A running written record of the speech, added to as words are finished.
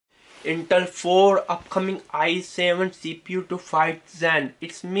Intel 4 upcoming i7 CPU to fight Zen.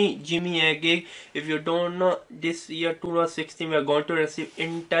 It's me, Jimmy A. Geek. If you don't know, this year 2016 we are going to receive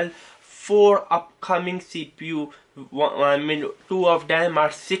Intel 4 upcoming CPU. Two of them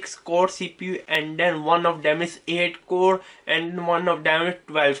are 6 core CPU, and then one of them is 8 core, and one of them is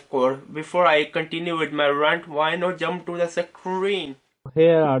 12 core. Before I continue with my rant, why not jump to the screen?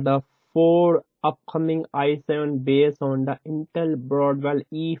 Here are the four upcoming i7 based on the Intel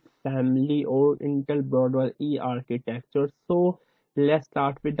Broadwell-E family or Intel Broadwell-E architecture. So let's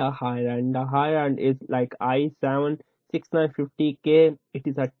start with the high end. The high end is like i7 6950K. It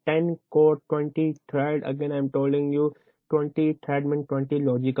is a 10 core 20 thread. Again, I'm telling you 20 thread means 20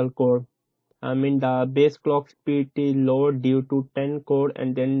 logical core. The base clock speed is low due to 10 core,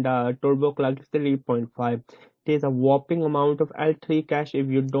 and then the turbo clock is 3.5. It is a whopping amount of L3 cache. If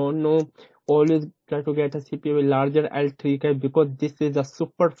you don't know, always try to get a CPU with larger L3 cache because this is the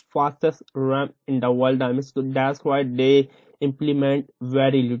super fastest RAM in the world. So that's why they implement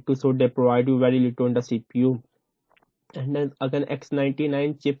very little, so they provide you very little on the CPU. And then again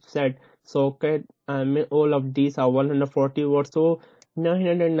X99 chipset socket. All of these are 140 watts, so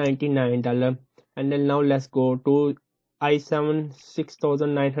 $999. And then now let's go to i7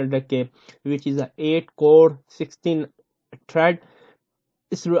 6900K, which is a 8 core 16 thread.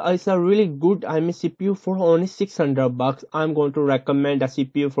 It's a really good CPU for only $600. I'm going to recommend a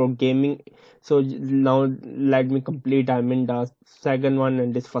CPU for gaming. So now let me complete the second one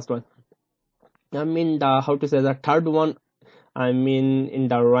and this first one. The how to say the third one, in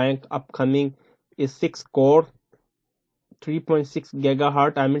the rank upcoming is 6 core 3.6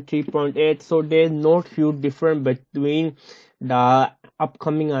 gigahertz, 3.8. So there's not huge difference between the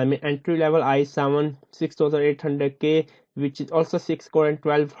upcoming entry level i7 6800K, which is also 6 core and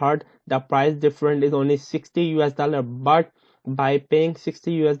 12 hertz. The price difference is only $60, but by paying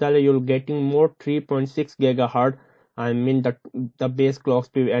 $60 you're getting more 3.6 gigahertz. The base clock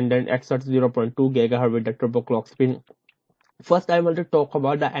speed, and then extra 0.2 gigahertz with the turbo clock speed. First, I want to talk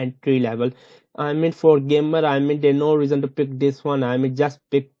about the entry level. For gamer, there's no reason to pick this one. Just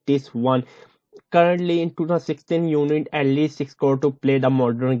pick this one. Currently, in 2016, you need at least 6 core to play the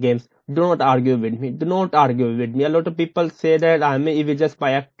modern games. Do not argue with me. Do not argue with me. A lot of people say that if you just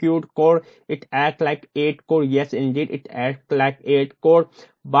buy a cute core, it acts like 8 core. Yes, indeed, it acts like 8 core.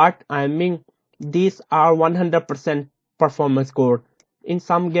 But these are 100% performance core. In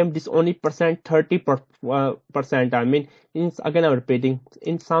some game this only percent 30%. Again I'm repeating,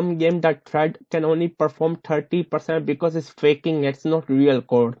 in some game that thread can only perform 30% because it's faking, it's not real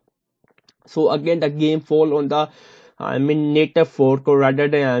code. So again the game fall on the native 4 core rather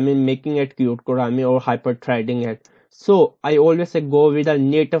than making it cute core, or hyper threading it. So I always say go with a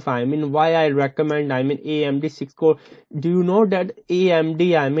native. Why I recommend AMD 6 core. Do you know that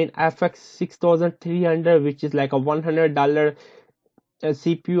AMD FX 6300, which is like a $100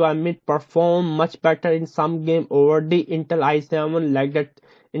 CPU, perform much better in some game over the Intel i7, like that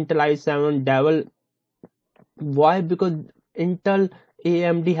Intel i7 Devil. Why? Because Intel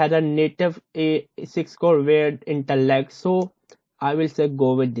AMD had a native A6 core where Intel lags. So I will say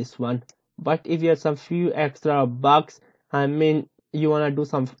go with this one. But if you have some few extra bucks, you wanna do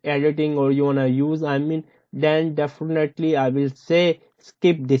some editing or you wanna use, then definitely I will say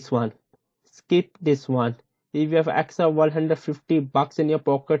skip this one. Skip this one. If you have extra $150 in your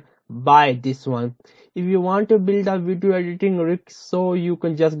pocket, buy this one. If you want to build a video editing rig, so you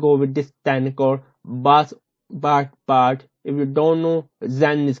can just go with this 10 core. But if you don't know,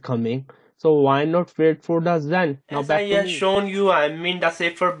 Zen is coming. So why not wait for the Zen? Now As I back to have me. shown you, the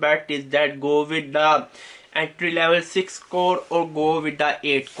safer bet is that go with the entry level 6 core or go with the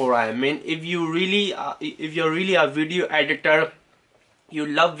 8 core. If you're really a video editor, you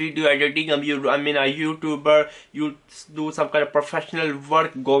love video editing, a YouTuber, you do some kind of professional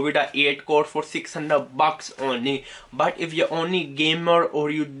work, go with a 8 core for $600 only. But if you're only gamer or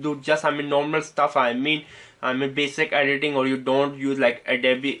you do just normal stuff, basic editing, or you don't use like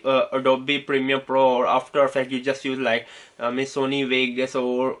Adobe Premiere Pro or After Effects, you just use like Sony Vegas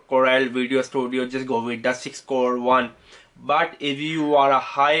or Corel Video Studio, just go with the 6 core one. But if you are a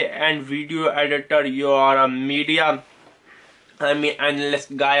high-end video editor, you are a media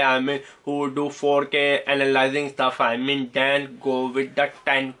analyst guy, who do 4K analyzing stuff, then go with the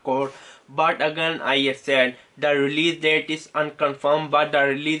 10 core. But again, I said the release date is unconfirmed, but the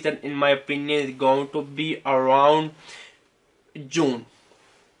release date in my opinion is going to be around June.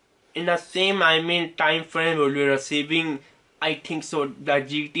 In the same time frame, we'll be receiving, I think so, the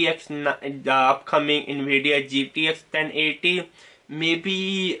the upcoming Nvidia GTX 1080,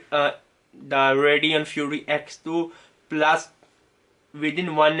 maybe the Radeon Fury X2 plus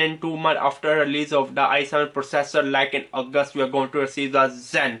within 1 and 2 months after release of the i7 processor, like in August, we are going to receive the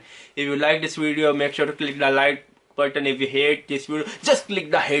Zen. If you like this video, make sure to click the like button. If you hate this video, just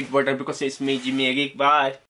click the hate button, because it's me, Jimmy Geek. Bye.